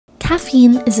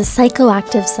Caffeine is a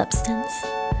psychoactive substance,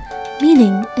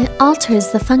 meaning it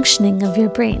alters the functioning of your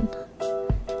brain.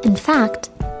 In fact,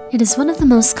 it is one of the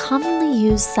most commonly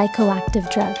used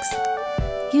psychoactive drugs,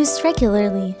 used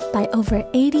regularly by over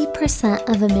 80%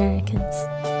 of Americans.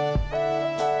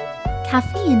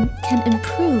 Caffeine can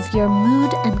improve your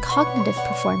mood and cognitive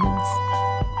performance,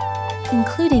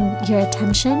 including your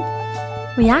attention,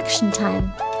 reaction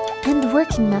time, and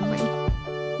working memory.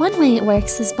 One way it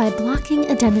works is by blocking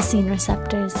adenosine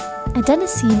receptors.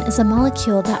 Adenosine is a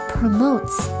molecule that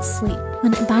promotes sleep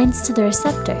when it binds to the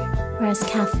receptor, whereas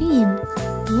caffeine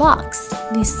blocks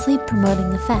these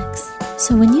sleep-promoting effects.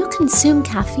 So when you consume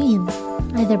caffeine,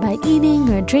 either by eating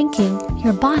or drinking,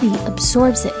 your body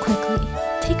absorbs it quickly.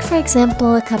 Take, for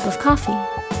example, a cup of coffee.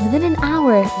 Within an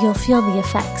hour, you'll feel the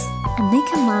effects, and they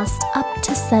can last up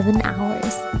to 7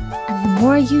 hours. And the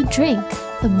more you drink,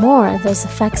 the more those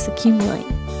effects accumulate.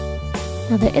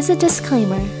 Now there is a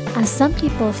disclaimer, as some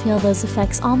people feel those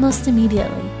effects almost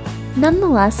immediately.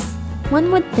 Nonetheless,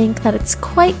 one would think that it's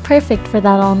quite perfect for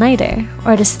that all-nighter,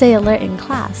 or to stay alert in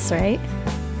class, right?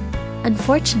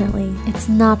 Unfortunately, it's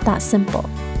not that simple.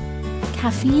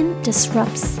 Caffeine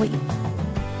disrupts sleep.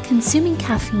 Consuming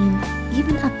caffeine,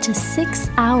 even up to 6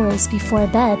 hours before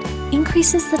bed,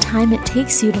 increases the time it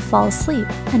takes you to fall asleep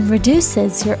and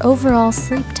reduces your overall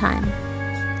sleep time.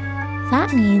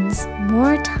 That means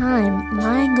more time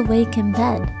lying awake in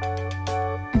bed.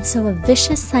 And so a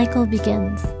vicious cycle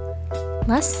begins.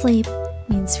 Less sleep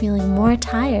means feeling more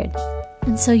tired,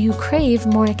 and so you crave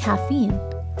more caffeine.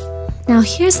 Now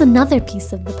here's another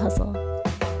piece of the puzzle.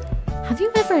 Have you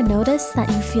ever noticed that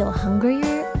you feel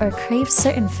hungrier or crave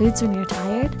certain foods when you're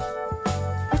tired?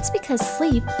 That's because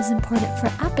sleep is important for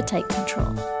appetite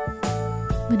control.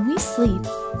 When we sleep,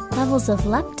 levels of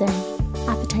leptin,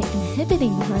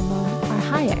 appetite-inhibiting hormone, are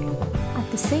higher.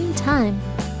 At the same time,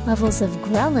 levels of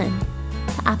ghrelin,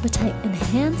 the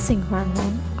appetite-enhancing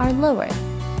hormone, are lower.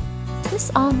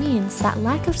 This all means that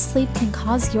lack of sleep can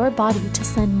cause your body to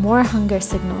send more hunger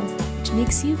signals, which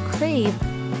makes you crave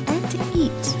and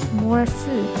eat more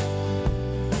food.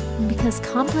 And because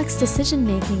complex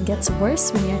decision-making gets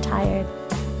worse when you're tired,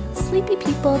 sleepy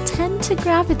people tend to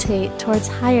gravitate towards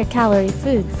higher-calorie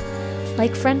foods,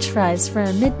 like French fries for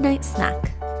a midnight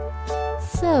snack.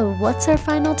 So, what's our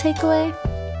final takeaway?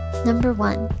 Number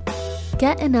 1,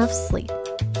 get enough sleep.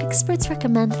 Experts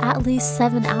recommend at least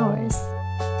 7 hours.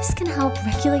 This can help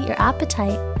regulate your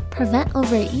appetite, prevent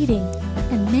overeating,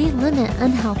 and may limit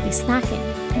unhealthy snacking.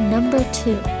 And number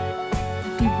 2,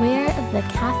 beware of the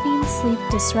caffeine-sleep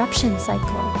disruption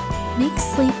cycle. Make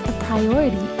sleep a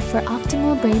priority for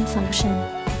optimal brain function,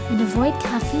 and avoid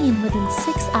caffeine within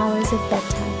 6 hours of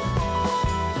bedtime.